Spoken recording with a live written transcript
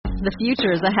The future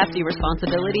is a hefty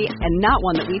responsibility and not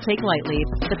one that we take lightly.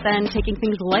 But then, taking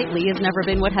things lightly has never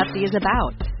been what Hefty is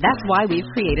about. That's why we've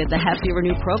created the Hefty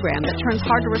Renew program that turns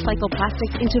hard-to-recycle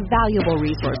plastics into valuable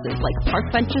resources like park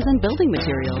benches and building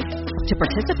materials. To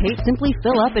participate, simply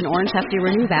fill up an orange Hefty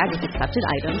Renew bag with accepted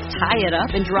items, tie it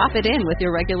up, and drop it in with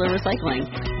your regular recycling.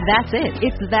 That's it.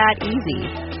 It's that easy.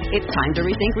 It's time to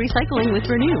rethink recycling with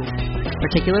Renew.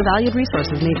 Particular valued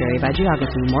resources may vary by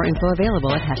geography. More info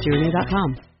available at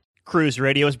heftyrenew.com. Cruise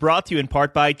Radio is brought to you in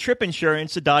part by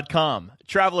tripinsurance.com.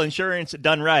 Travel insurance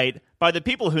done right by the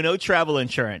people who know travel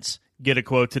insurance. Get a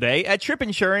quote today at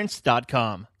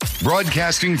tripinsurance.com.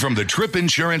 Broadcasting from the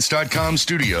tripinsurance.com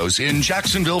studios in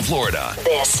Jacksonville, Florida.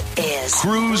 This is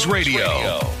Cruise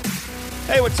Radio.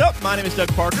 Hey, what's up? My name is Doug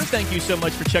Parker. Thank you so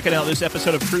much for checking out this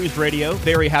episode of Cruise Radio.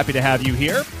 Very happy to have you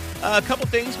here. A couple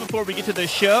things before we get to the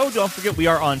show. Don't forget we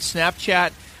are on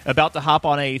Snapchat, about to hop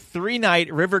on a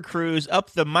 3-night river cruise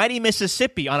up the mighty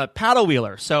Mississippi on a paddle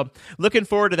wheeler. So looking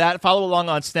forward to that. Follow along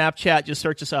on Snapchat. Just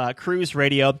search us Cruise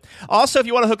Radio. Also, if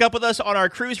you want to hook up with us on our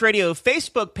Cruise Radio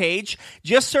Facebook page,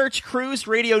 just search Cruise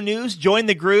Radio News. Join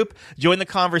the group. Join the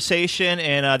conversation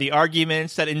and the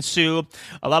arguments that ensue.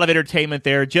 A lot of entertainment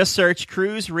there. Just search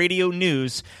Cruise Radio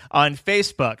News on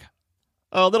Facebook.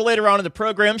 A little later on in the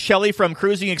program, Shelley from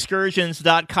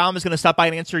cruisingexcursions.com is going to stop by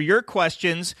and answer your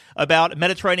questions about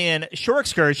Mediterranean shore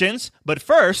excursions. But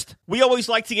first, we always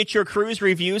like to get your cruise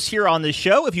reviews here on the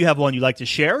show. If you have one you'd like to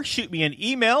share, shoot me an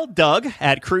email,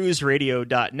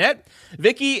 doug@cruiseradio.net.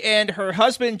 Vicky and her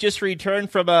husband just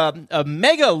returned from a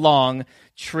mega long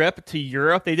trip to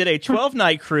Europe. They did a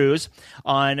 12-night cruise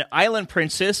on Island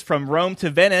Princess from Rome to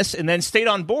Venice, and then stayed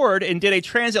on board and did a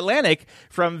transatlantic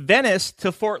from Venice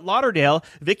to Fort Lauderdale.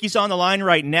 Vicky's on the line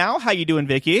right now. How you doing,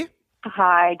 Vicky?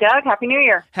 Hi, Doug. Happy New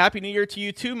Year. Happy New Year to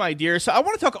you too, my dear. So I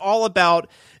want to talk all about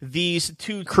these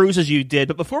 2 cruises you did.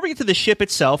 But before we get to the ship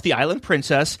itself, the Island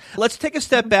Princess, let's take a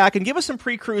step back and give us some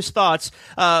pre-cruise thoughts.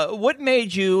 What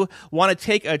made you want to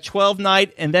take a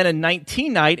 12-night and then a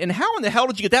 19-night? And how in the hell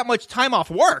did you get that much time off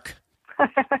work?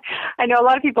 I know a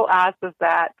lot of people ask us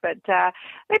that, but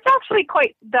it's actually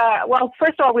well,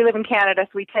 first of all, we live in Canada, so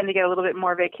we tend to get a little bit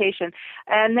more vacation.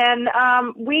 And then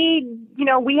we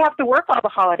have to work all the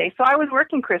holidays. So I was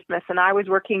working Christmas and I was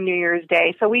working New Year's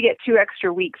Day. So we get 2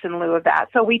 extra weeks in lieu of that.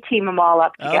 So we team them all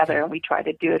up together and we try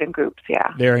to do it in groups,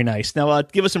 yeah. Very nice. Now,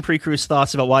 give us some pre-cruise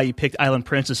thoughts about why you picked Island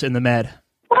Princess in the Med.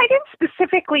 Well, I didn't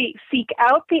specifically seek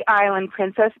out the Island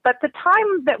Princess, but the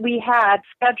time that we had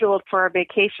scheduled for our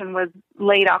vacation was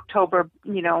late October,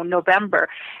 November.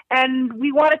 And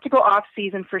we wanted to go off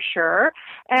season for sure.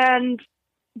 And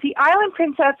the Island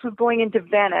Princess was going into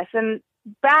Venice. And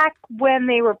back when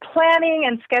they were planning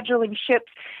and scheduling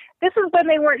ships, this is when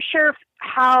they weren't sure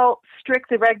how strict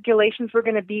the regulations were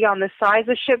going to be on the size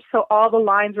of ships, so all the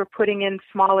lines were putting in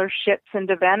smaller ships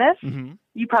into Venice. Mm-hmm.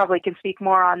 You probably can speak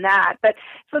more on that. But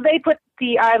so they put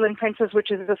the Island Princess,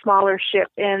 which is a smaller ship,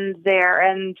 in there,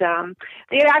 and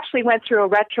they actually went through a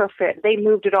retrofit. They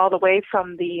moved it all the way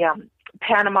from the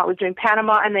Panama. It was doing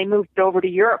Panama, and they moved it over to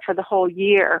Europe for the whole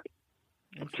year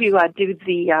to do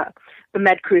the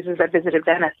Med cruises that visited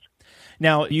Venice.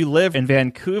 Now, you live in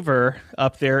Vancouver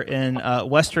up there in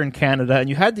Western Canada, and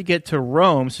you had to get to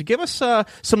Rome. So give us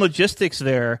some logistics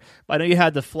there. I know you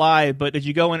had to fly, but did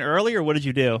you go in early, or what did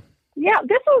you do? Yeah,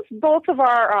 this was both of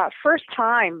our first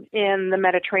time in the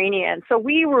Mediterranean. So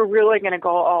we were really going to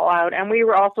go all out, and we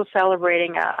were also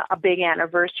celebrating a big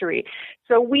anniversary.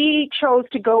 So we chose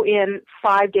to go in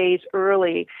 5 days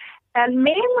early. And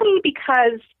mainly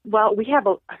because, well, we have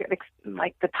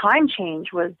the time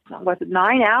change was it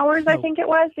 9 hours? I think it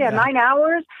was. Yeah, 9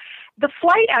 hours. The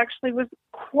flight actually was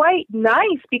quite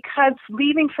nice because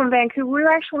leaving from Vancouver, we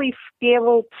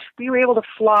were able to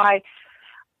fly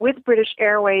with British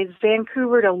Airways,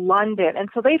 Vancouver to London. And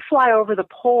so they fly over the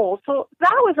pole. So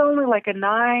that was only like a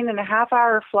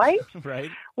 9.5-hour flight. Right.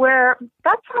 Where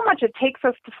that's how much it takes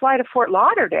us to fly to Fort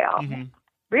Lauderdale. Mm-hmm.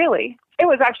 Really. It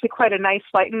was actually quite a nice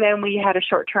flight, and then we had a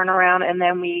short turnaround, and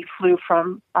then we flew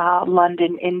from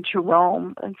London into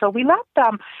Rome. And so we left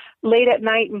late at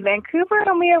night in Vancouver,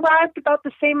 and we arrived about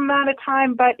the same amount of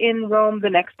time, but in Rome the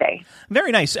next day.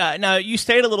 Very nice. Now, you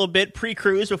stayed a little bit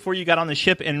pre-cruise before you got on the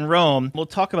ship in Rome. We'll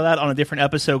talk about that on a different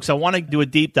episode, because I want to do a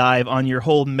deep dive on your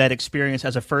whole Med experience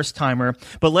as a first-timer.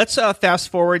 But let's fast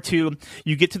forward to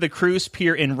you get to the cruise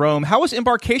pier in Rome. How was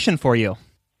embarkation for you?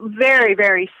 Very,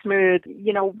 very smooth.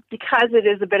 Because it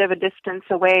is a bit of a distance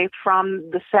away from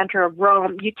the center of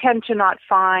Rome, you tend to not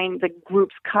find the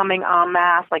groups coming en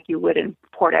masse like you would in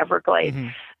Port Everglades. Mm-hmm.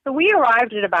 So we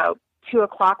arrived at about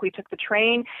 2:00, we took the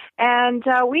train, and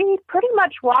we pretty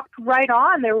much walked right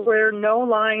on. There were no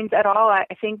lines at all. I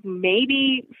think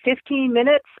maybe 15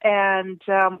 minutes, and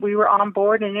we were on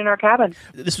board and in our cabin.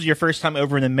 This was your first time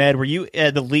over in the Med. Were you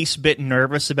the least bit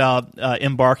nervous about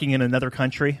embarking in another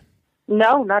country?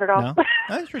 No, not at all. No?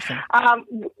 Oh, interesting.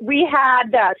 We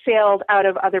had sailed out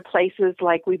of other places,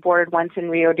 like we boarded once in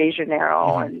Rio de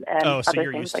Janeiro and so other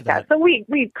you're things used like to that. that. So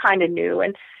we kind of knew.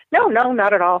 And no,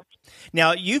 not at all.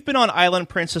 Now, you've been on Island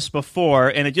Princess before,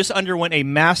 and it just underwent a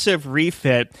massive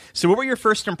refit. So what were your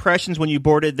first impressions when you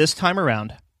boarded this time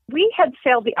around? We had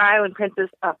sailed the Island Princess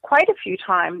quite a few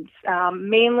times,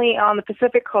 mainly on the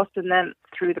Pacific coast and then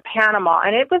through the Panama,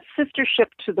 and it was sister ship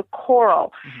to the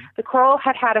Coral. The Coral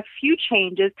had a few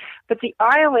changes, but the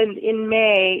Island in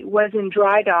May was in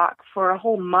dry dock for a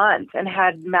whole month and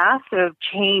had massive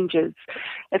changes.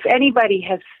 If anybody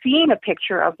has seen a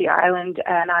picture of the Island,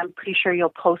 and I'm pretty sure you'll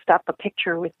post up a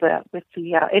picture with the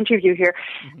interview here,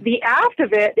 the aft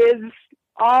of it is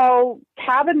all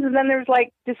cabins, and then there's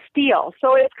like the steel.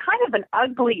 So it's kind of an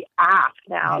ugly aft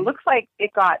now. It looks like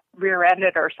it got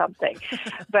rear-ended or something.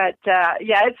 But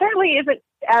it certainly isn't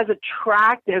as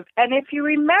attractive. And if you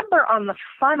remember on the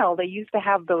funnel, they used to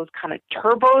have those kind of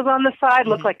turbos on the side,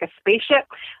 look like a spaceship.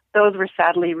 Those were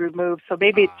sadly removed, so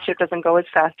maybe the ship doesn't go as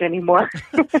fast anymore.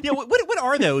 What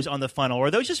are those on the funnel?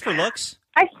 Are those just for looks?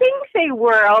 I think they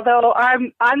were, although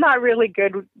I'm not really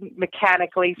good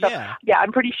mechanically, so yeah,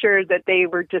 I'm pretty sure that they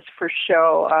were just for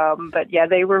show. But yeah,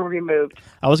 they were removed.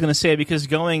 I was going to say, because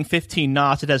going 15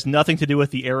 knots, it has nothing to do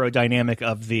with the aerodynamic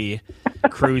of the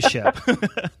cruise ship.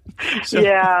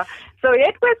 So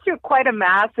it went through quite a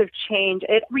massive change.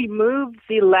 It removed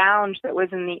the lounge that was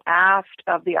in the aft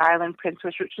of the Island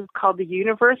Princess, which was called the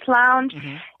Universe Lounge.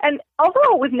 And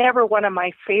although it was never one of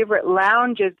my favorite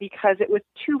lounges because it was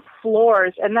 2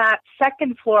 floors, and that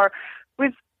second floor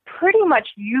was pretty much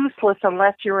useless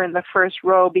unless you were in the first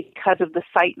row because of the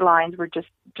sight lines were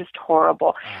just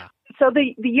horrible. So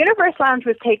the Universe Lounge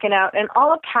was taken out, and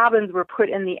all cabins were put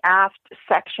in the aft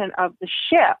section of the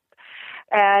ship.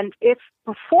 And if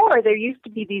before there used to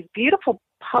be these beautiful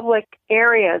public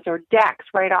areas or decks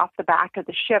right off the back of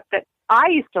the ship that I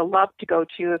used to love to go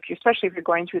to, especially if you're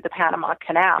going through the Panama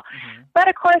Canal. But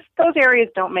of course, those areas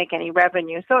don't make any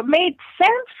revenue. So it made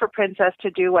sense for Princess to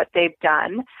do what they've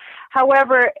done.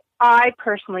 However, I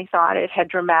personally thought it had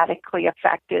dramatically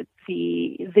affected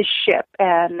the ship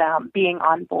and being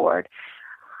on board.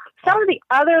 Some of the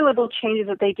other little changes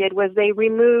that they did was they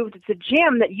removed the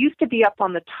gym that used to be up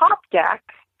on the top deck,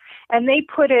 and they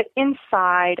put it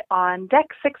inside on deck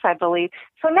 6, I believe.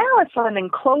 So now it's an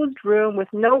enclosed room with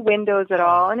no windows at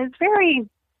all, and it's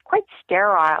quite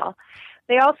sterile.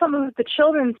 They also moved the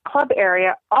children's club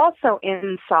area also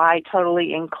inside,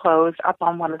 totally enclosed, up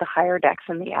on one of the higher decks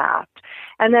in the aft.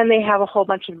 And then they have a whole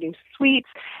bunch of new suites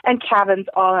and cabins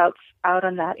all out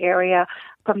on that area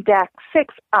from deck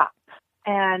 6 up.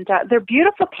 And they're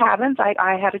beautiful cabins.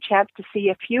 I had a chance to see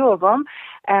a few of them,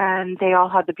 and they all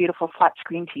had the beautiful flat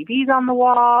screen TVs on the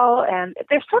wall, and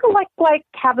they're sort of like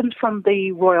cabins from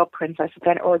the Royal Princess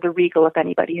or the Regal, if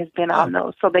anybody has been on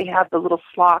those. So they have the little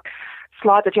slot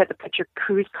that you have to put your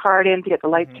cruise card in to get the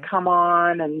lights to come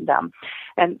on, and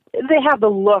they have the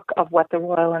look of what the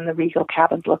Royal and the Regal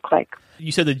cabins look like.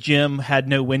 You said the gym had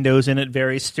no windows in it,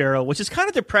 very sterile, which is kind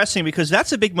of depressing because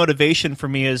that's a big motivation for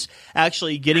me, is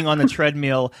actually getting on the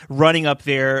treadmill, running up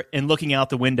there, and looking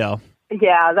out the window.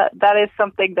 Yeah, that is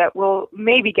something that will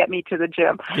maybe get me to the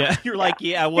gym. Yeah, you're like,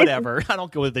 whatever. I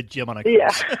don't go to the gym on a cruise.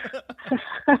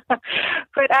 Yeah.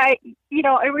 But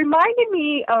it reminded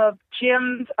me of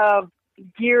gyms of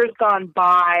years gone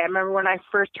by. I remember when I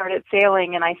first started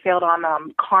sailing and I sailed on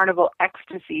Carnival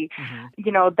Ecstasy,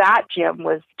 that gym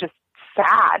was just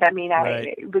sad. I mean,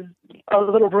 it was a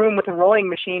little room with a rowing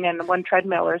machine and one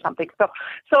treadmill or something. So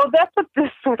that's what this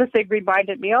sort of thing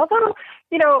reminded me. Although,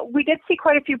 we did see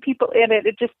quite a few people in it.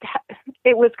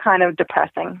 It was kind of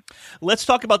depressing. Let's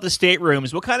talk about the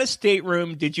staterooms. What kind of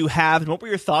stateroom did you have, and what were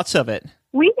your thoughts of it?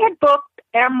 We had booked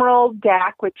Emerald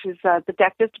Deck, which is the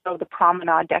deck just above the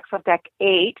promenade deck, so deck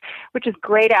 8, which is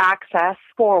great access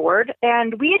forward.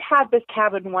 And we had this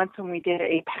cabin once when we did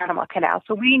a Panama Canal,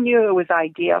 so we knew it was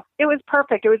ideal. It was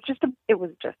perfect. It was just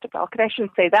a balcony. I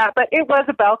shouldn't say that, but it was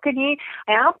a balcony,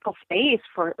 ample space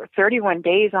for 31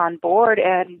 days on board,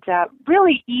 and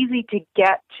really easy to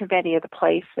get to many of the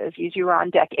places. You were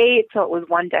on deck 8, so it was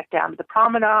one deck down to the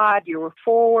promenade. You were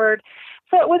forward,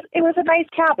 so it was a nice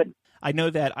cabin. I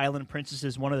know that Island Princess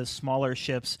is one of the smaller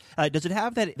ships. Does it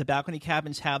have the balcony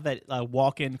cabins have that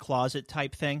walk-in closet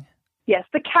type thing? Yes,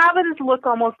 the cabins look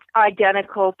almost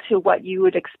identical to what you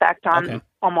would expect on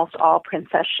almost all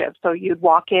princess ships. So you'd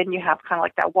walk in, you have kind of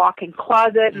like that walk-in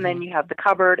closet, and then you have the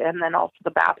cupboard, and then also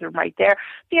the bathroom right there.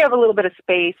 So you have a little bit of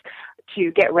space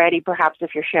to get ready, perhaps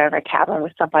if you're sharing a cabin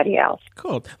with somebody else.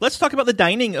 Cool. Let's talk about the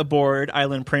dining aboard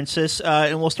Island Princess,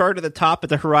 and we'll start at the top at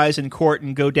the Horizon Court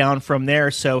and go down from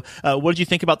there. So what did you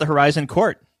think about the Horizon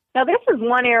Court? Now, this is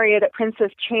one area that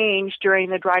Princess changed during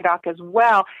the dry dock as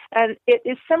well, and it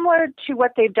is similar to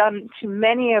what they've done to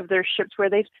many of their ships where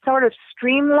they've sort of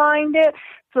streamlined it,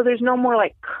 so there's no more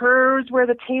like curves where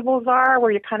the tables are,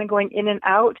 where you're kind of going in and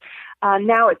out.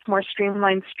 Now it's more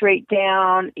streamlined, straight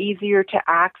down, easier to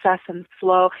access and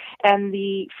flow, and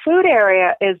the food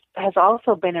area has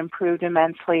also been improved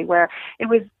immensely, where it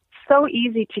was so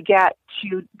easy to get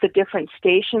to the different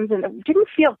stations, and it didn't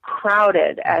feel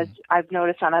crowded as I've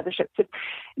noticed on other ships.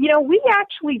 We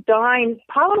actually dined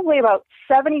probably about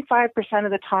 75%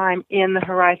 of the time in the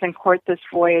Horizon Court this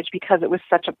voyage because it was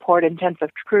such a port-intensive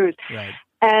cruise. Right.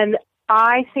 And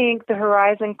I think the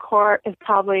Horizon Court is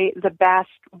probably the best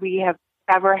we have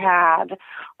ever had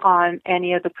on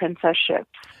any of the Princess ships.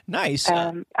 Nice.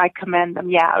 I commend them.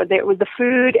 Yeah, the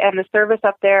food and the service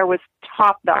up there was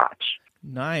top-notch.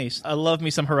 Nice. I love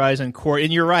me some Horizon Court.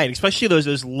 And you're right, especially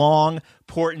those long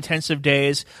port-intensive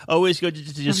days. Always good to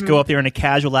just go up there in a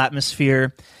casual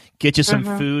atmosphere, get you some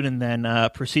food, and then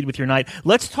proceed with your night.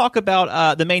 Let's talk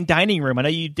about the main dining room. I know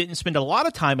you didn't spend a lot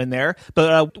of time in there,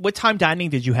 but what time dining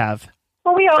did you have?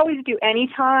 Well, we always do any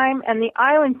time, and the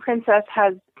Island Princess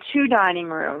has 2 dining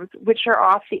rooms, which are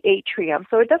off the atrium.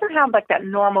 So it doesn't have like that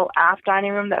normal aft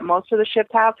dining room that most of the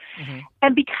ships have.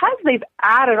 And because they've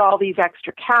added all these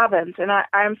extra cabins, and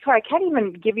I'm sorry, I can't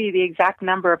even give you the exact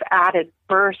number of added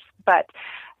berths, but,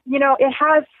 it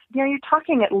has, you're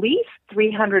talking at least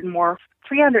 300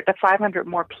 to 500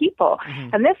 more people.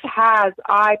 And this has,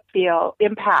 I feel,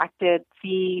 impacted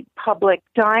the public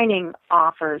dining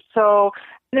offers. So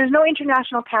there's no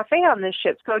international cafe on this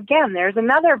ship. So again, there's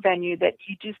another venue that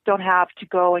you just don't have to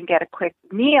go and get a quick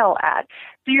meal at.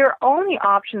 So your only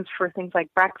options for things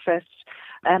like breakfast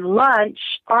and lunch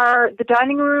are the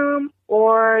dining room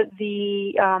or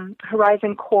the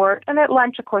Horizon Court. And at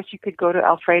lunch, of course, you could go to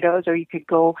Alfredo's or you could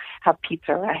go have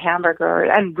pizza or a hamburger,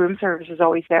 and room service is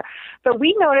always there. But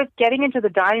we noticed getting into the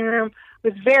dining room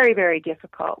was very, very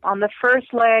difficult. On the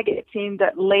first leg, it seemed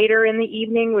that later in the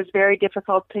evening was very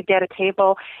difficult to get a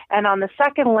table. And on the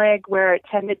second leg, where it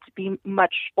tended to be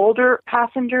much older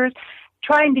passengers,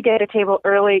 trying to get a table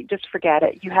early, just forget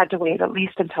it. You had to wait at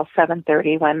least until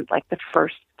 7:30 when the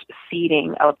first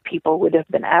seating of people would have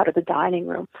been out of the dining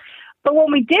room. But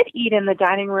when we did eat in the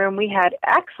dining room, we had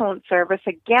excellent service.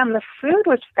 Again, the food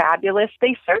was fabulous.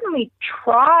 They certainly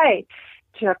try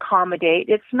to accommodate.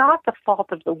 It's not the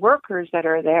fault of the workers that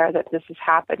are there that this is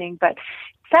happening, but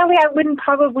sadly I wouldn't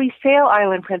probably sail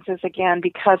Island Princess again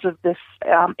because of this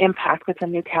impact with the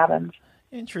new cabins.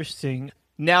 Interesting.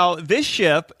 Now, this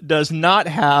ship does not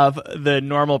have the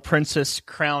normal Princess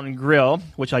Crown Grill,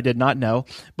 which I did not know,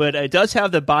 but it does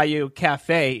have the Bayou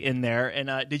Cafe in there. And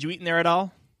did you eat in there at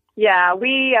all? Yeah,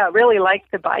 we really like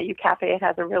the Bayou Cafe. It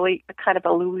has a really kind of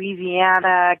a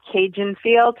Louisiana Cajun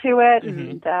feel to it,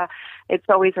 and it's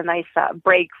always a nice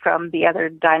break from the other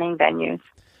dining venues.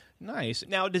 Nice.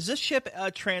 Now, does this ship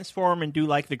transform and do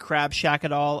the Crab Shack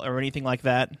at all or anything like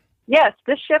that? Yes,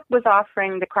 this ship was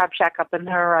offering the Crab Shack up in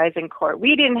the Horizon Court.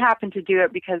 We didn't happen to do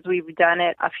it because we've done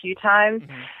it a few times,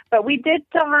 but we did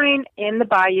dine in the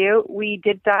Bayou. We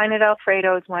did dine at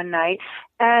Alfredo's one night.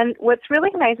 And what's really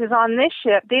nice is on this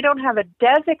ship, they don't have a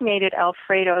designated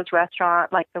Alfredo's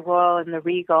restaurant like the Royal and the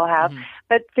Regal have,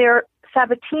 but their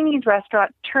Sabatini's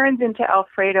restaurant turns into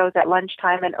Alfredo's at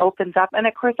lunchtime and opens up. And,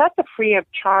 of course, that's a free of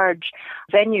charge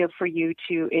venue for you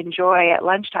to enjoy at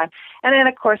lunchtime. And then,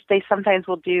 of course, they sometimes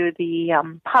will do the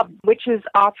pub, which is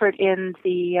offered in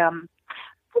the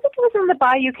I think it was in the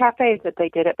Bayou Cafe that they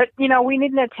did it. But, we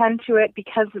didn't attend to it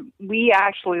because we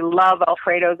actually love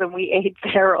Alfredo's and we ate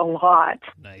there a lot.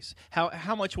 Nice.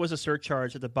 How much was a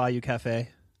surcharge at the Bayou Cafe?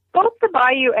 Both the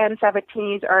Bayou and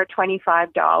Sabatini's are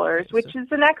 $25, which is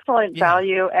an excellent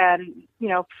value. And,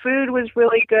 food was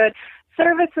really good.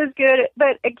 Service was good.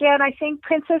 But again, I think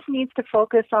Princess needs to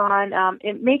focus on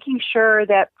making sure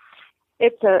that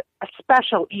it's a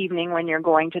special evening when you're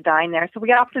going to dine there. So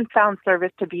we often found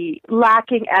service to be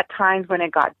lacking at times when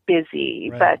it got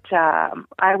busy. Right. But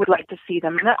I would like to see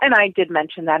them. And I did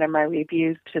mention that in my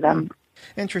reviews to them.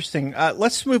 Interesting.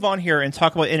 Let's move on here and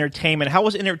talk about entertainment. How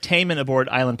was entertainment aboard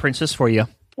Island Princess for you?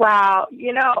 Wow.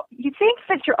 You think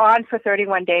that you're on for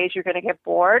 31 days, you're going to get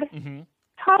bored.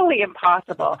 Totally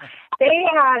impossible. They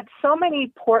had so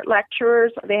many port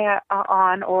lecturers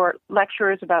or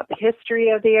lecturers about the history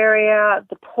of the area,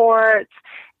 the ports.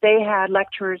 They had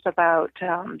lectures about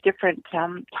different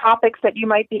topics that you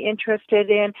might be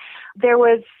interested in. There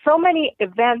was so many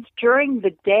events during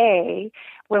the day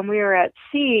when we were at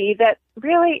sea that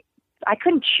really I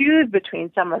couldn't choose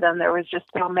between some of them. There was just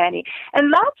so many. And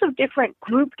lots of different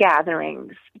group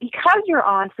gatherings because you're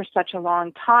on for such a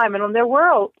long time. And there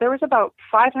was about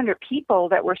 500 people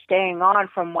that were staying on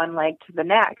from one leg to the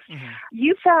next. Mm-hmm.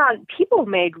 You found people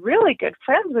made really good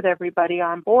friends with everybody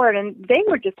on board, and they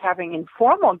were just having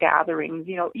informal gatherings,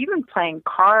 even playing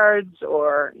cards,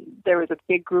 or there was a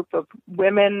big group of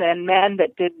women and men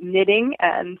that did knitting,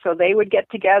 and so they would get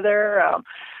together.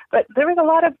 But there was a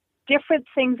lot of different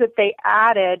things that they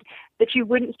added that you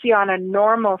wouldn't see on a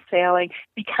normal sailing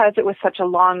because it was such a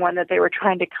long one that they were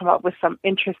trying to come up with some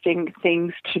interesting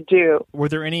things to do. Were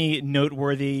there any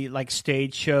noteworthy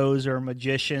stage shows or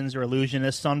magicians or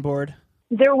illusionists on board?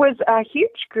 There was a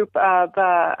huge group of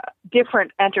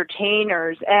different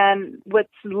entertainers, and what's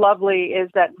lovely is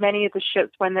that many of the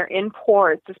ships, when they're in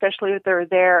ports, especially if they're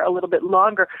there a little bit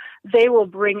longer, they will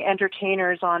bring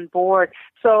entertainers on board.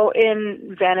 So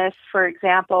in Venice, for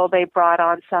example, they brought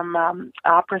on some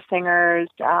opera singers.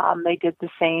 They did the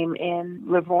same in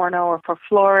Livorno or for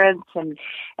Florence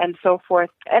and so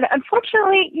forth. And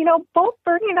unfortunately, both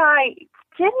Bernie and I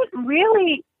didn't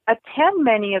really attend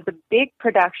many of the big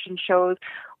production shows.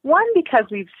 One, because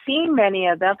we've seen many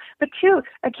of them, but two,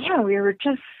 again, we were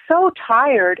just so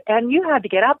tired, and you had to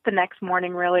get up the next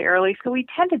morning really early, so we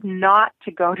tended not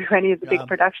to go to any of the big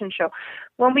production shows.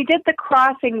 When we did the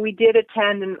crossing, we did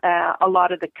attend a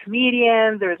lot of the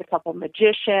comedians. There was a couple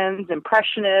magicians,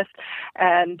 impressionists,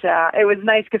 and it was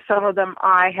nice because some of them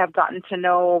I have gotten to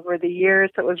know over the years,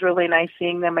 so it was really nice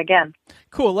seeing them again.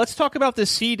 Cool. Let's talk about the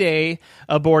sea day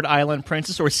aboard Island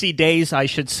Princess, or sea days, I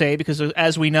should say, because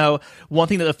as we know, one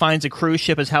thing that defines a cruise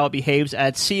ship is how it behaves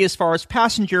at sea as far as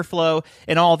passenger flow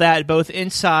and all that, both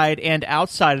inside and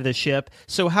outside of the ship.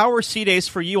 So how were sea days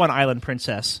for you on Island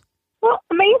Princess? Well,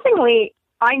 amazingly,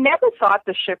 I never thought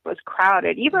the ship was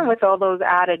crowded, even with all those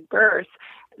added berths.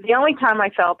 The only time I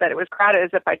felt that it was crowded is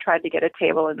if I tried to get a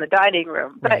table in the dining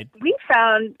room. But right. We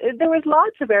found there was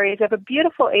lots of areas. They have a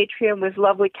beautiful atrium with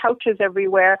lovely couches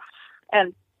everywhere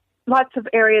and lots of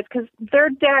areas because their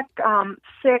deck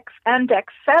 6 and deck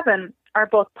 7 are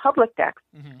both public decks.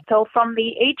 Mm-hmm. So from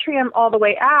the atrium all the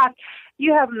way aft,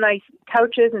 you have nice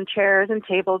couches and chairs and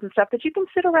tables and stuff that you can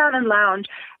sit around and lounge.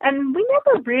 And we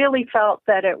never really felt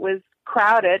that it was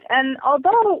crowded. And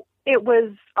although it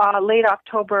was late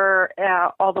October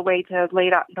all the way to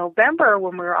late November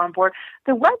when we were on board,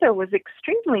 the weather was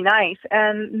extremely nice,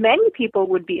 and many people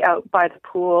would be out by the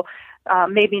pool,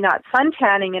 maybe not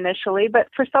suntanning initially, but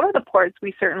for some of the ports,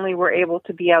 we certainly were able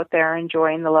to be out there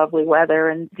enjoying the lovely weather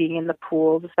and being in the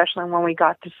pools, especially when we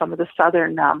got to some of the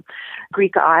southern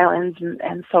Greek islands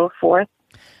and so forth.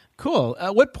 Cool.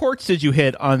 What ports did you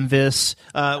hit on this?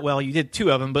 Well, you did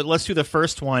 2 of them, but let's do the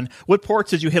first one. What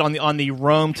ports did you hit on the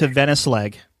Rome to Venice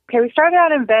leg? Okay, we started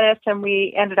out in Venice, and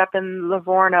we ended up in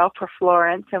Livorno for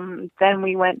Florence, and then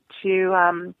we went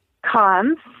to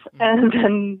Cannes, and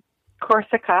then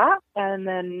Corsica, and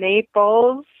then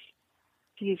Naples.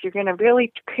 Geez, you're going to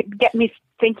really get me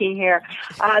thinking here.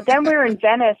 Then we were in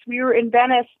Venice. We were in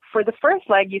Venice for the first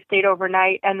leg. You stayed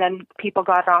overnight, and then people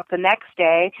got off the next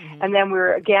day, and then we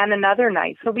were again another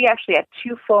night. So we actually had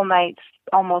 2 full nights,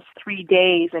 almost 3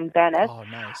 days in Venice. Oh,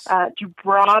 nice.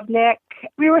 Dubrovnik.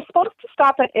 We were supposed to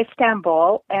stop at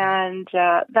Istanbul, and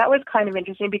that was kind of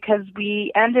interesting because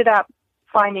we ended up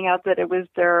finding out that it was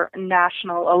their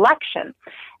national election,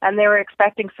 and they were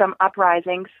expecting some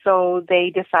uprisings, so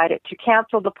they decided to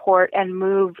cancel the port and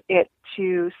move it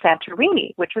to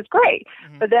Santorini, which was great.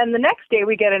 Mm-hmm. But then the next day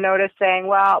we get a notice saying,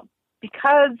 well,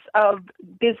 because of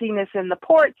busyness in the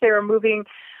ports, they were moving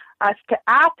us to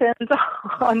Athens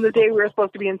on the day we were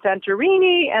supposed to be in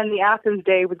Santorini, and the Athens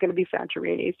day was going to be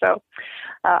Santorini. So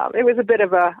it was a bit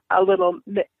of a little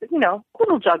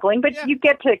juggling, but you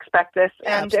get to expect this.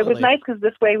 And Absolutely. It was nice because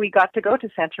this way we got to go to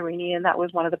Santorini, and that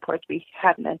was one of the ports we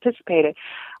hadn't anticipated.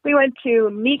 We went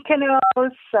to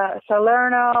Mykonos,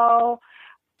 Salerno.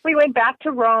 We went back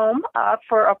to Rome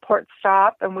for a port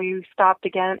stop, and we stopped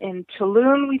again in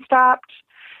Toulon. We stopped.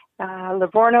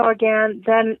 Livorno again.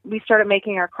 Then we started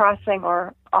making our crossing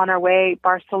or on our way,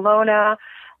 Barcelona,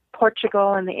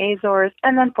 Portugal, and the Azores,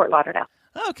 and then Fort Lauderdale.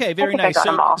 Okay, very nice.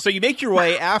 So you make your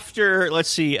way after, let's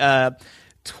see,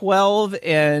 12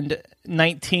 and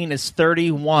 19 is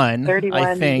 31,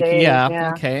 I think. Days,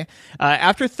 yeah, okay.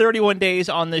 After 31 days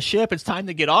on the ship, it's time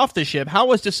to get off the ship. How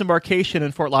was disembarkation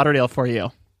in Fort Lauderdale for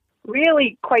you?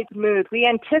 really quite smooth. We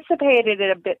anticipated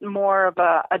it a bit more of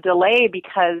a delay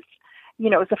because, you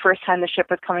know, it was the first time the ship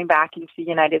was coming back into the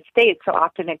United States, so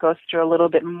often it goes through a little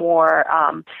bit more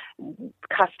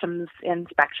customs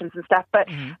inspections and stuff. But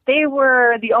they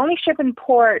were the only ship in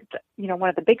port, you know, one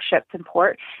of the big ships in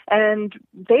port, and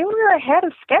they were ahead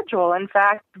of schedule. In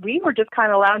fact, we were just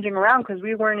kind of lounging around because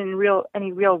we weren't in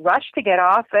any real rush to get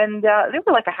off, and they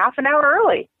were like a half an hour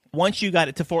early. Once you got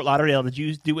it to Fort Lauderdale, did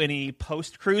you do any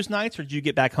post-cruise nights, or did you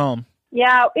get back home?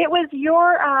 Yeah, it was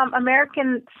your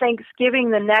American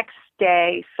Thanksgiving the next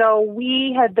day. So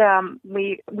we had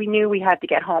we knew we had to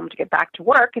get home to get back to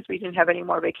work because we didn't have any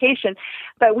more vacation.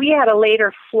 But we had a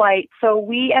later flight, so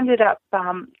we ended up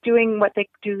doing what they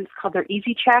do. It's called their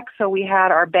Easy Check. So we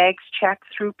had our bags checked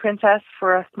through Princess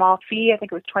for a small fee. I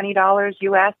think it was $20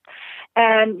 US,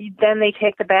 and then they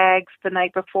take the bags the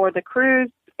night before the cruise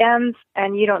ends,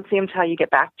 and you don't see them until you get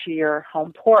back to your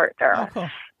home port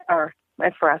or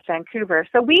for us, Vancouver.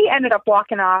 So we ended up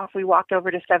walking off. We walked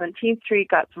over to 17th Street,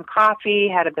 got some coffee,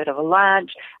 had a bit of a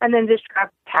lunch, and then just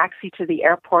grabbed a taxi to the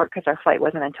airport because our flight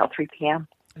wasn't until 3 p.m.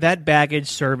 That baggage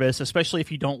service, especially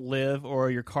if you don't live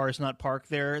or your car is not parked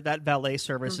there, that valet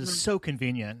service is so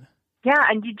convenient. Yeah,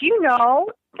 and did you know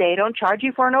they don't charge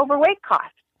you for an overweight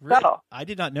cost? Really? So, I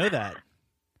did not know that.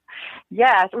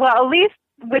 Yes. Well, at least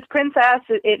with Princess,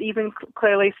 it even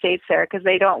clearly states there because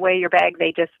they don't weigh your bag.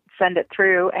 They just send it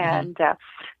through, and so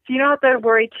you don't have to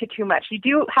worry too much. You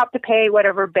do have to pay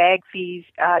whatever bag fees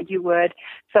you would.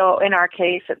 So in our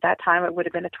case, at that time, it would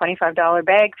have been a $25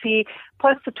 bag fee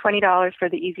plus the $20 for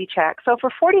the Easy Check. So for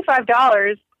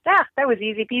 $45, that was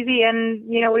easy peasy, and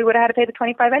you know we would have had to pay the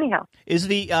 $25 anyhow. Is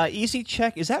the Easy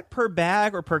Check, is that per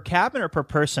bag or per cabin or per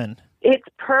person? It's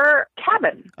per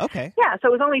cabin. Okay. Yeah, so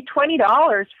it was only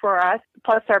 $20 for us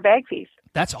plus our bag fees.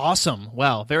 That's awesome.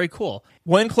 Wow, very cool.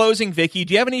 When closing, Vicki,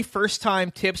 do you have any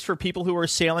first-time tips for people who are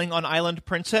sailing on Island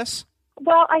Princess?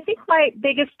 Well, I think my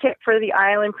biggest tip for the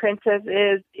Island Princess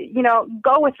is, you know,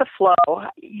 go with the flow.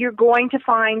 You're going to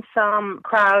find some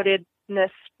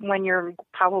crowdedness when you're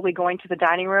probably going to the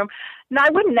dining room. Now, I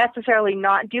wouldn't necessarily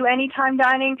not do anytime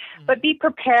dining, but be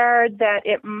prepared that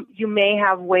you may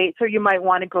have waits or you might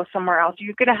want to go somewhere else.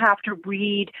 You're going to have to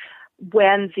read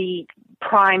when the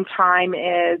prime time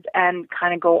is and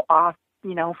kind of go off,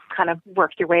 you know, kind of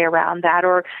work your way around that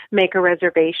or make a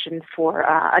reservation for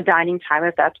a dining time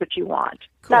if that's what you want.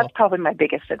 Cool. That's probably my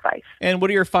biggest advice. And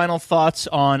what are your final thoughts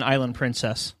on Island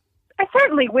Princess? I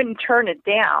certainly wouldn't turn it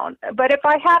down, but if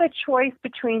I had a choice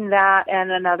between that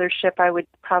and another ship, I would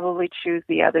probably choose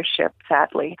the other ship,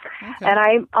 sadly. Okay.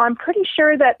 And I'm pretty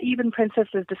sure that even Princess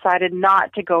has decided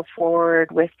not to go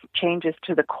forward with changes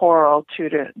to the Coral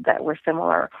that were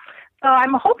similar. So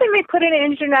I'm hoping they put in an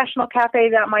international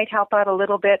cafe that might help out a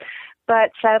little bit,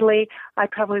 but sadly, I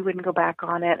probably wouldn't go back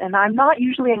on it, and I'm not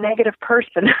usually a negative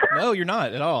person. No, you're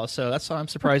not at all, so that's why I'm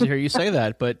surprised to hear you say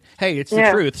that, but hey, it's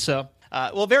the truth, so...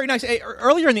 well, very nice. Hey,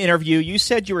 earlier in the interview, you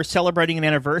said you were celebrating an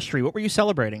anniversary. What were you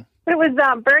celebrating? It was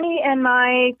Bernie and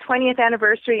my 20th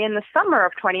anniversary in the summer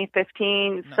of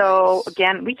 2015. Nice. So,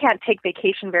 again, we can't take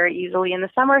vacation very easily in the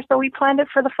summer, so we planned it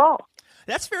for the fall.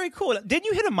 That's very cool. Didn't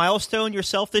you hit a milestone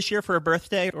yourself this year for a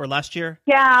birthday or last year?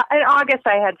 Yeah, in August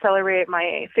I had celebrated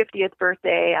my 50th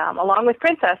birthday along with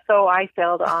Princess, so I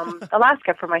sailed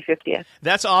Alaska for my 50th.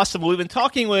 That's awesome. We've been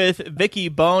talking with Vicki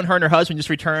Bone. Her and her husband just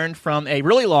returned from a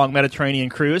really long Mediterranean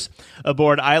cruise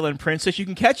aboard Island Princess. You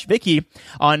can catch Vicki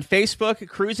on Facebook,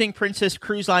 Cruising Princess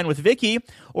Cruise Line with Vicki,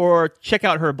 or check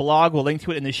out her blog. We'll link to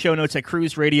it in the show notes at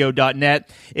cruiseradio.net.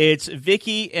 It's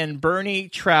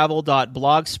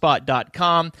VickiandBernieTravel.blogspot.com.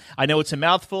 I know it's a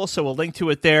mouthful, so we'll link to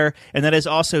it there. And that is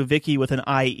also Vicki with an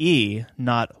IE,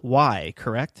 not Y,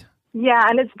 correct? Yeah,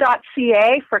 and it's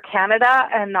 .ca for Canada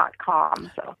and .com.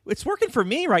 So it's working for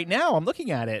me right now. I'm looking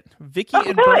at it. Vicki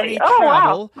and really? Bernie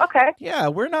Travel. Wow. Okay. Yeah,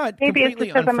 we're not Maybe completely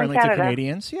unfriendly to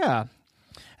Canadians. Yeah.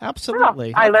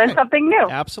 Absolutely. Oh, I learned something new.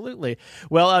 Absolutely.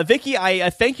 Well, Vicki, I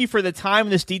thank you for the time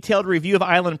and this detailed review of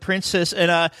Island Princess,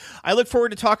 and I look forward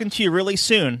to talking to you really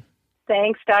soon.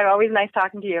 Thanks, Doug. Always nice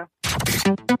talking to you.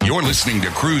 You're listening to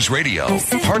Cruise Radio,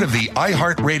 part of the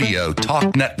iHeartRadio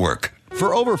Talk Network.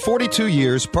 For over 42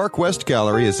 years, Park West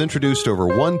Gallery has introduced over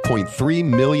 1.3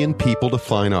 million people to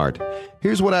fine art.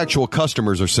 Here's what actual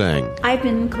customers are saying. I've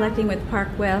been collecting with Park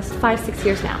West 5-6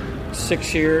 years now.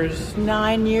 6 years.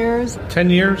 9 years. 10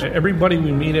 years. Everybody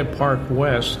we meet at Park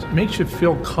West makes you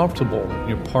feel comfortable.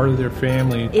 You're part of their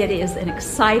family. It is an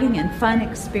exciting and fun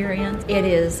experience. It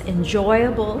is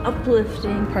enjoyable,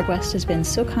 uplifting. Park West has been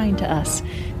so kind to us.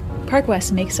 Park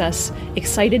West makes us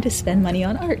excited to spend money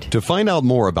on art. To find out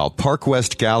more about Park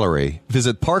West Gallery,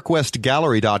 visit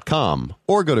parkwestgallery.com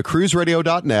or go to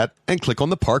cruiseradio.net and click on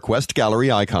the Park West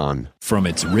Gallery icon. From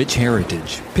its rich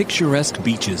heritage, picturesque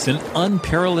beaches, and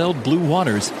unparalleled blue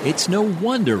waters, it's no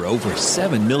wonder over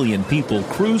 7 million people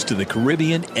cruise to the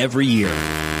Caribbean every year.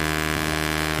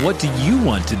 What do you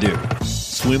want to do?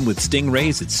 Swim with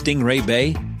stingrays at Stingray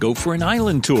Bay? Go for an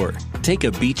island tour? Take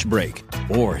a beach break?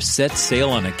 Or set sail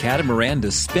on a catamaran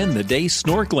to spend the day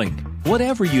snorkeling?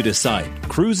 Whatever you decide,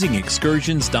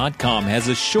 CruisingExcursions.com has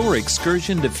a shore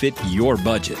excursion to fit your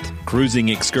budget. Cruising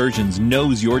Excursions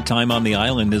knows your time on the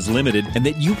island is limited and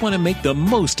that you want to make the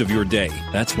most of your day.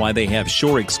 That's why they have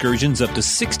shore excursions up to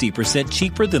 60%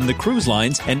 cheaper than the cruise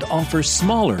lines and offer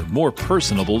smaller, more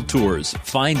personable tours.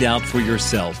 Find out for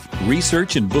yourself.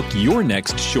 Research and book your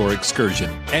next shore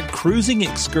excursion at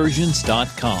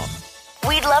CruisingExcursions.com.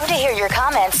 We'd love to hear your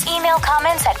comments. Email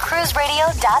comments at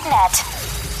cruiseradio.net.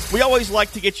 We always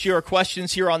like to get your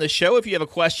questions here on the show. If you have a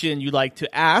question you'd like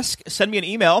to ask, send me an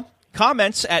email,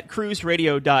 comments at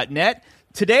cruiseradio.net.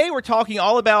 Today, we're talking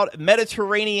all about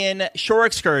Mediterranean shore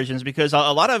excursions because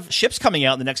a lot of ships coming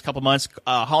out in the next couple months,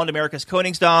 Holland America's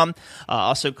Koningsdam,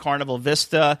 also Carnival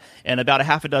Vista, and about a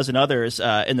half a dozen others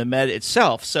in the Med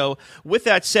itself. So with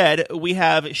that said, we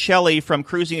have Shelley from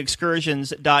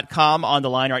cruisingexcursions.com on the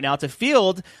line right now to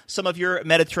field some of your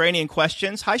Mediterranean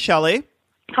questions. Hi, Shelley.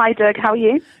 Hi, Doug. How are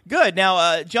you? Good.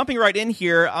 Now, jumping right in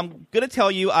here, I'm going to tell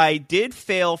you I did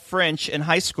fail French in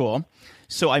high school,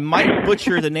 so I might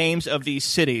butcher the names of these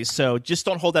cities. So just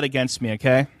don't hold that against me,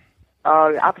 okay?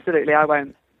 Oh, absolutely. I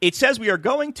won't. It says we are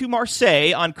going to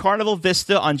Marseille on Carnival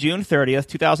Vista on June 30th,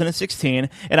 2016,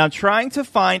 and I'm trying to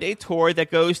find a tour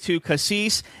that goes to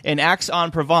Cassis and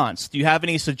Aix-en-Provence. Do you have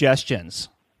any suggestions?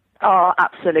 Oh,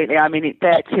 absolutely. I mean,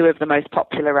 they're two of the most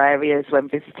popular areas when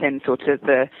visiting sort of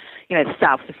the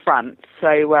south of France.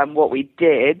 So what we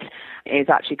did is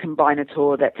actually combine a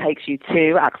tour that takes you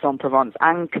to Aix-en-Provence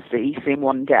and Cassis in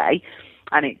one day,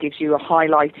 and it gives you a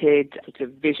highlighted sort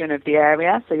of vision of the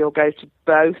area. So you'll go to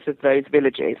both of those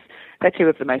villages. They're two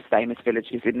of the most famous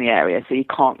villages in the area, so you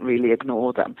can't really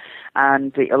ignore them.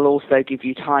 And it'll also give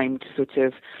you time to sort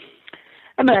of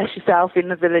immerse yourself in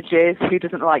the villages. Who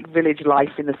doesn't like village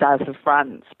life in the south of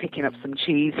France, picking up some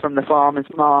cheese from the farmer's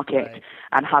market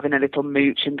and having a little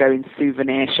mooch and going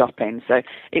souvenir shopping? So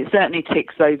it certainly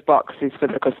ticks those boxes for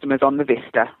the customers on the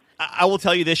Vista. I will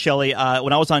tell you this, Shelley.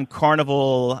 When I was on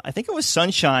Carnival, I think it was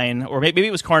Sunshine, or maybe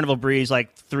it was Carnival Breeze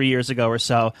like 3 years ago or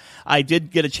so, I did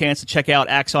get a chance to check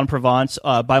out Aix-en-Provence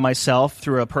by myself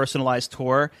through a personalized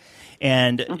tour.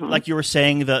 And like you were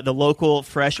saying, the local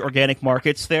fresh organic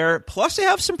markets there, plus they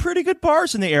have some pretty good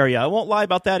bars in the area. I won't lie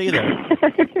about that either.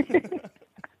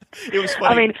 It was funny.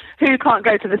 I mean, who can't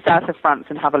go to the south of France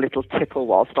and have a little tipple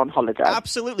whilst on holiday?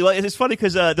 Absolutely. Well, it's funny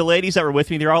because the ladies that were with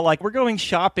me, they're all like, we're going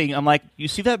shopping. I'm like, you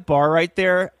see that bar right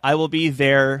there? I will be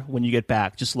there when you get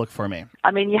back. Just look for me. I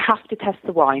mean, you have to test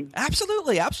the wine.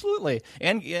 Absolutely, absolutely.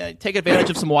 And take advantage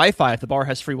of some Wi-Fi if the bar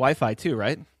has free Wi-Fi too,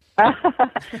 right?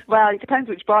 Well, it depends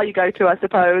which bar you go to, I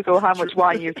suppose, or how much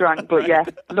wine you've drunk. But yeah,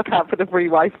 look out for the free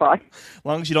Wi-Fi. As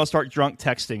long as you don't start drunk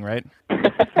texting, right?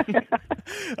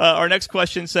 Our next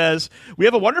question says, we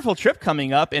have a wonderful trip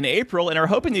coming up in April and are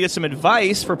hoping to get some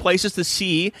advice for places to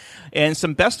see and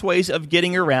some best ways of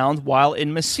getting around while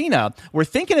in Messina. We're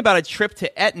thinking about a trip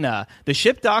to Etna. The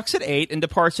ship docks at 8 and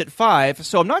departs at 5,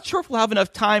 so I'm not sure if we'll have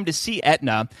enough time to see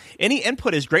Etna. Any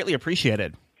input is greatly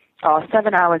appreciated.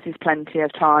 7 hours is plenty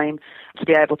of time to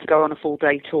be able to go on a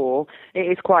full-day tour. It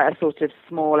is quite a sort of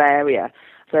small area.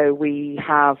 So we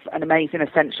have an amazing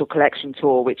essential collection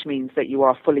tour, which means that you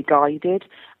are fully guided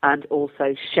and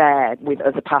also shared with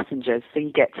other passengers. So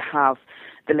you get to have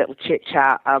the little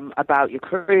chit-chat about your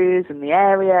cruise and the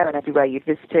area and everywhere you've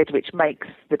visited, which makes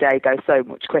the day go so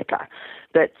much quicker.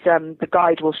 But the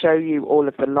guide will show you all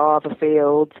of the lava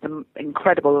fields, the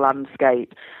incredible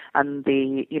landscape, and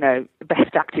the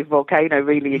best active volcano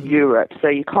really in Europe. So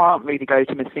you can't really go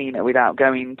to Messina without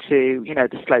going to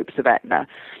the slopes of Etna.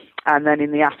 And then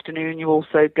in the afternoon you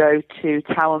also go to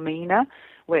Taormina,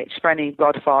 which for any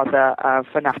Godfather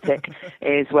fanatic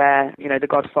is where the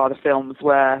Godfather films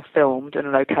were filmed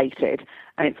and located.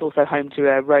 And it's also home to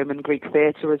a Roman Greek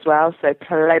theatre as well. So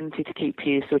plenty to keep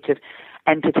you sort of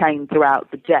entertained throughout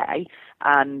the day.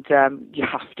 And you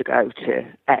have to go to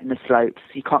Etna Slopes.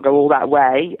 You can't go all that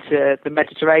way to the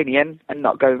Mediterranean and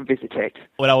not go and visit it.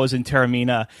 When I was in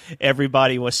Taormina,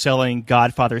 everybody was selling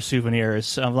Godfather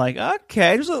souvenirs. I'm like,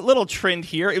 okay, there's a little trend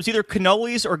here. It was either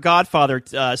cannolis or Godfather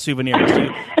souvenirs.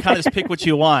 You kind of just pick what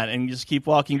you want and just keep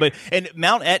walking. And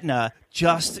Mount Etna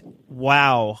just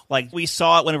Wow. Like, we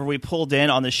saw it whenever we pulled in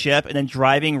on the ship, and then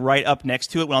driving right up next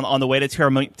to it on the way to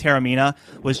Taormina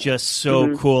was just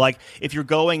so cool. Like, if you're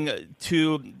going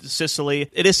to Sicily,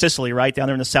 it is Sicily, right? Down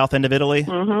there in the south end of Italy?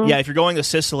 Yeah, if you're going to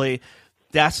Sicily,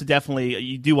 that's definitely,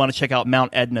 you do want to check out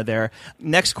Mount Etna there.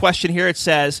 Next question here, it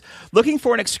says, looking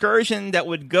for an excursion that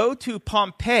would go to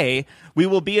Pompeii. We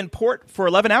will be in port for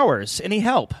 11 hours. Any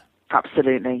help?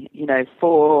 Absolutely.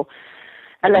 For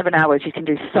 11 hours, you can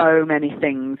do so many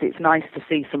things. It's nice to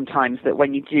see sometimes that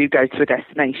when you do go to a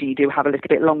destination, you do have a little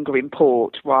bit longer in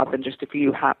port rather than just a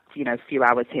few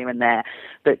hours here and there.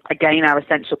 But again, our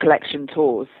Essential Collection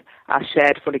tours, our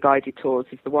shared fully guided tours,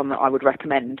 is the one that I would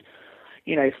recommend,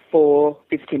 for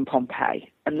visiting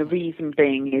Pompeii. And the reason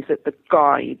being is that the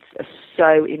guides are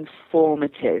so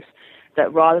informative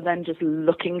that rather than just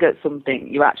looking at something,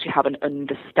 you actually have an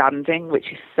understanding,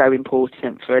 which is so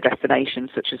important for a destination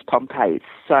such as Pompeii. It's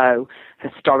so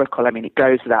historical. I mean, it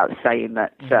goes without saying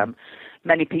that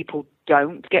many people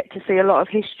don't get to see a lot of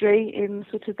history in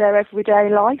sort of their everyday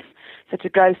life. So to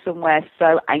go somewhere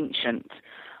so ancient,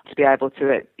 to be able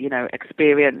to,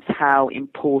 experience how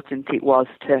important it was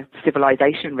to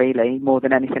civilization, really, more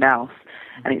than anything else.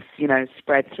 And it's,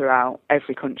 spread throughout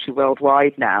every country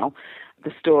worldwide now.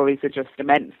 The stories are just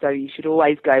immense, so you should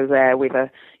always go there with a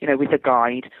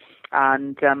guide.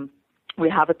 And we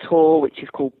have a tour which is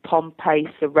called Pompeii,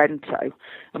 Sorrento,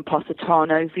 and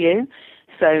Positano View.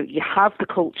 So you have the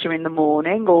culture in the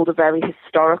morning, all the very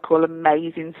historical,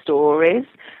 amazing stories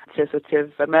to sort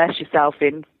of immerse yourself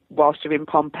in whilst you're in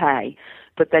Pompeii.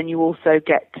 But then you also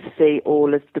get to see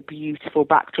all of the beautiful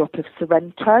backdrop of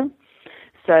Sorrento.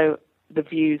 So the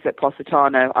views at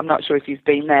Positano, I'm not sure if you've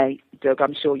been there, Doug,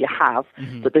 I'm sure you have,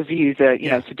 but the views are,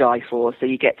 to die for. So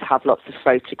you get to have lots of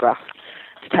photographs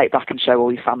to take back and show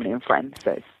all your family and friends.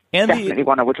 So it's definitely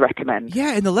one I would recommend.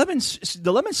 Yeah, and the lemon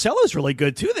cellar is really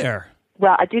good too there.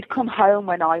 Well, I did come home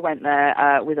when I went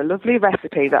there with a lovely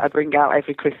recipe that I bring out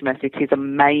every Christmas. It is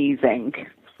amazing.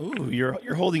 Ooh,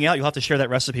 you're holding out. You'll have to share that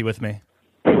recipe with me.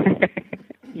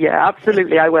 Yeah,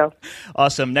 absolutely, I will.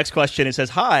 Awesome. Next question. It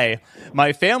says, hi,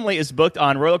 my family is booked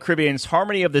on Royal Caribbean's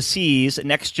Harmony of the Seas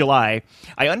next July.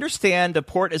 I understand the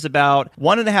port is about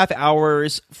 1.5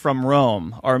 hours from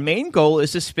Rome. Our main goal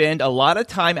is to spend a lot of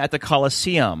time at the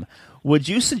Colosseum. Would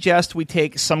you suggest we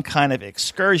take some kind of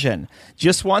excursion?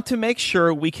 Just want to make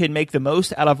sure we can make the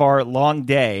most out of our long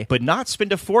day, but not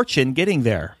spend a fortune getting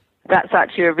there. That's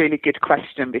actually a really good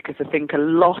question, because I think a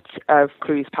lot of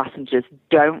cruise passengers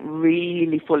don't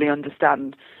really fully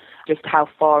understand just how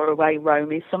far away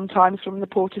Rome is sometimes from the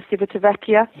port of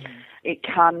Civitavecchia. It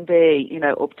can be,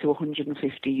 up to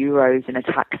 €150 in a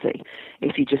taxi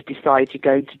if you just decide you're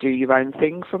going to do your own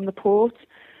thing from the port.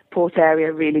 Port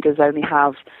area really does only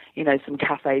have, some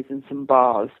cafes and some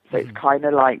bars. So it's kind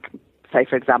of like, say,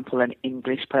 for example, an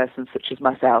English person such as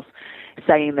myself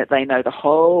saying that they know the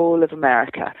whole of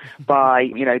America by,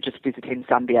 just visiting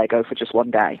San Diego for just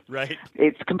one day. Right.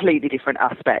 It's a completely different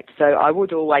aspect. So I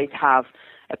would always have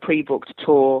a pre-booked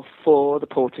tour for the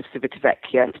port of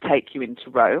Civitavecchia to take you into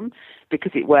Rome,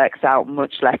 because it works out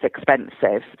much less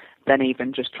expensive than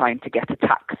even just trying to get a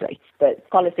taxi. But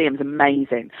Colosseum's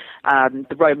amazing.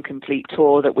 The Rome Complete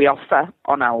tour that we offer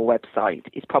on our website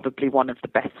is probably one of the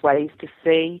best ways to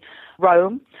see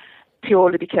Rome,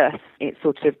 purely because it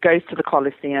sort of goes to the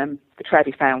Colosseum, the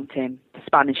Trevi Fountain, the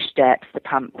Spanish Steps, the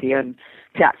Pantheon,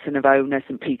 Piazza Navona,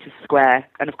 St. Peter's Square,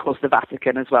 and of course the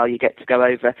Vatican as well. You get to go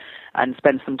over and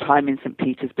spend some time in St.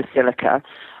 Peter's Basilica.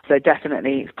 So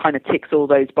definitely it kind of ticks all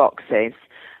those boxes,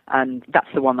 and that's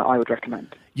the one that I would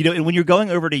recommend. And when you're going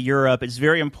over to Europe, it's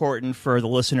very important for the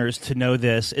listeners to know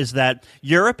this, is that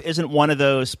Europe isn't one of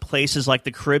those places like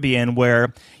the Caribbean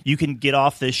where you can get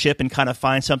off the ship and kind of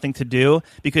find something to do,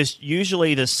 because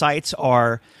usually the sites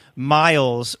are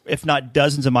miles, if not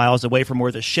dozens of miles away from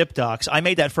where the ship docks. I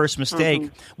made that first mistake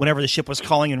whenever the ship was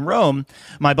calling in Rome.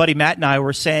 My buddy Matt and I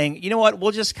were saying, you know what,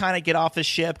 we'll just kind of get off the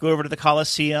ship, go over to the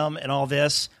Colosseum and all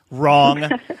this. Wrong.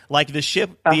 Like the ship,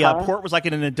 the port was like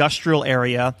in an industrial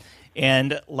area.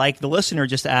 And like the listener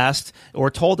just asked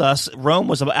or told us, Rome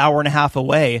was an hour and a half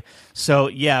away. So,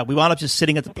 yeah, we wound up just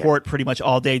sitting at the port pretty much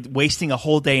all day, wasting a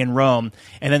whole day in Rome.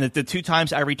 And then the 2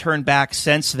 times I returned back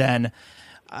since then,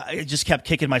 I just kept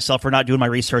kicking myself for not doing my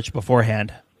research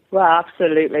beforehand. Well,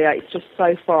 absolutely. It's just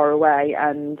so far away.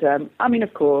 And,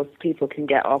 of course, people can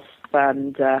get off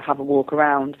and have a walk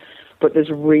around. But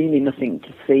there's really nothing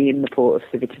to see in the port of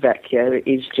Civitavecchia. It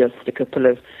is just a couple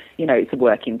of, it's a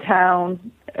working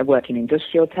town, a working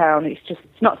industrial town. It's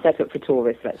not set up for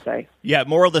tourists, let's say. Yeah,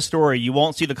 moral of the story, you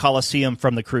won't see the Colosseum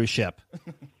from the cruise ship.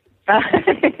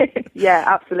 Yeah,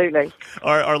 absolutely.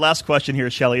 Our last question here,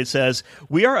 Shelley, it says,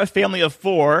 we are a family of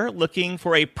 4 looking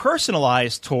for a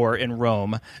personalized tour in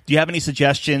Rome. Do you have any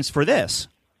suggestions for this?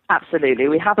 Absolutely.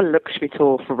 We have a luxury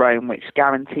tour for Rome, which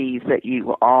guarantees that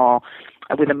you are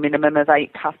with a minimum of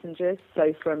 8 passengers.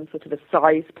 So from sort of a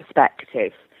size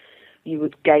perspective, you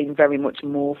would gain very much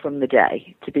more from the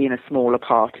day to be in a smaller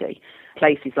party.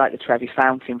 Places like the Trevi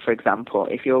Fountain, for example,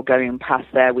 if you're going past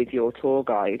there with your tour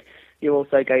guide, you're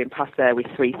also going past there with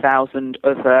 3,000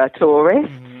 other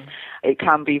tourists. Mm-hmm. It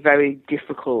can be very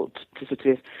difficult to sort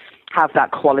of have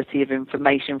that quality of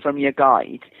information from your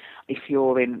guide if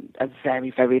you're in a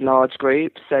very, very large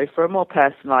group. So for a more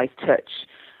personalised touch,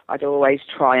 I'd always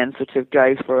try and sort of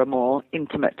go for a more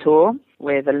intimate tour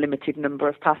with a limited number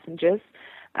of passengers.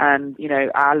 And, you know,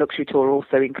 our luxury tour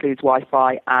also includes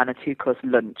Wi-Fi and a 2-course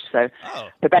lunch. So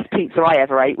the best pizza I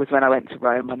ever ate was when I went to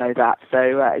Rome, I know that.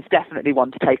 So it's definitely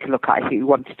one to take a look at if you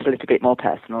want it a little bit more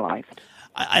personalised.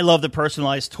 I love the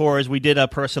personalized tours. We did a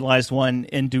personalized one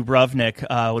in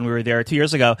Dubrovnik when we were there 2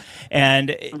 years ago.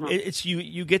 And it's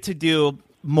you get to do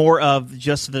more of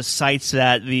just the sites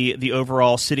that the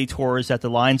overall city tours that the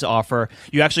lines offer.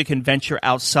 You actually can venture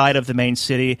outside of the main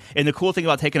city. And the cool thing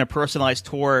about taking a personalized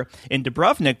tour in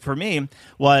Dubrovnik for me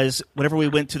was whenever we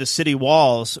went to the city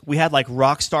walls, we had like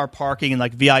rock star parking and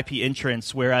like VIP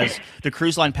entrance, whereas the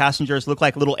cruise line passengers look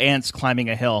like little ants climbing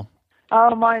a hill.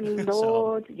 Oh, my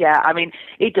Lord. Yeah, I mean,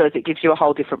 it does. It gives you a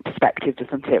whole different perspective,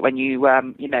 doesn't it, when you,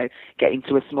 get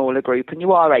into a smaller group and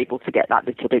you are able to get that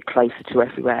little bit closer to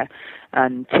everywhere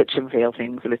and touch and feel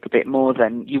things a little bit more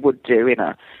than you would do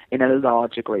in a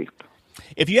larger group.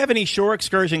 If you have any shore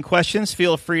excursion questions,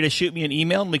 feel free to shoot me an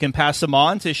email and we can pass them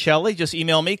on to Shelley. Just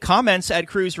email me,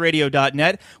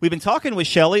 comments@cruiseradio.net. We've been talking with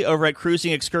Shelley over at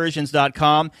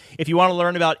cruisingexcursions.com. If you want to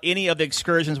learn about any of the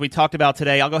excursions we talked about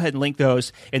today, I'll go ahead and link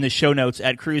those in the show notes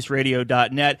at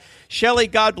cruiseradio.net. Shelley,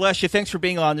 God bless you. Thanks for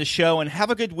being on the show and have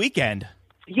a good weekend.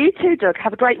 You too, Doug.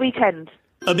 Have a great weekend.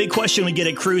 A big question we get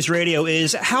at Cruise Radio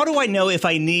is, how do I know if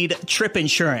I need trip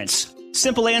insurance?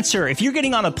 Simple answer. If you're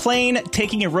getting on a plane,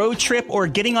 taking a road trip, or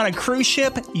getting on a cruise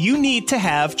ship, you need to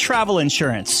have travel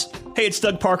insurance. Hey, it's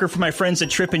Doug Parker from my friends at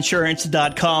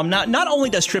tripinsurance.com. Not only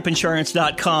does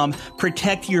tripinsurance.com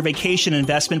protect your vacation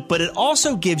investment, but it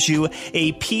also gives you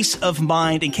a peace of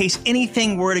mind in case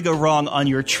anything were to go wrong on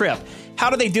your trip. How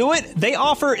do they do it? They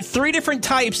offer 3 different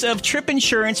types of trip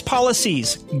insurance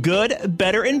policies. Good,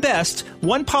 better, and best.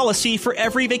 One policy for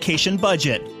every vacation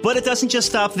budget. But it doesn't just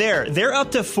stop there. They're up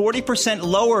to 40%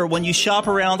 lower when you shop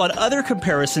around on other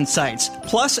comparison sites.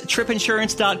 Plus,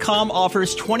 tripinsurance.com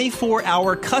offers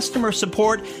 24-hour customer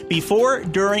support before,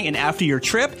 during, and after your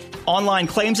trip, online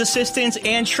claims assistance,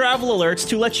 and travel alerts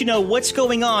to let you know what's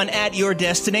going on at your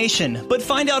destination. But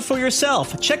find out for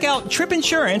yourself. Check out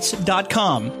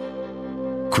tripinsurance.com.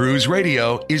 Cruise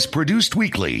Radio is produced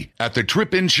weekly at the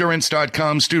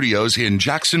tripinsurance.com studios in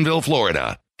Jacksonville,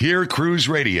 Florida. Hear Cruise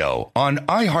Radio on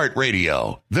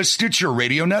iHeartRadio, the Stitcher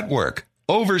Radio Network,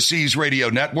 Overseas Radio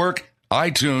Network,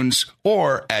 iTunes,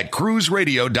 or at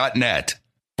cruiseradio.net.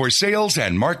 For sales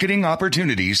and marketing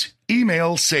opportunities,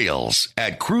 email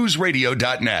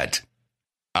sales@cruiseradio.net.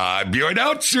 I'm your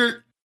announcer,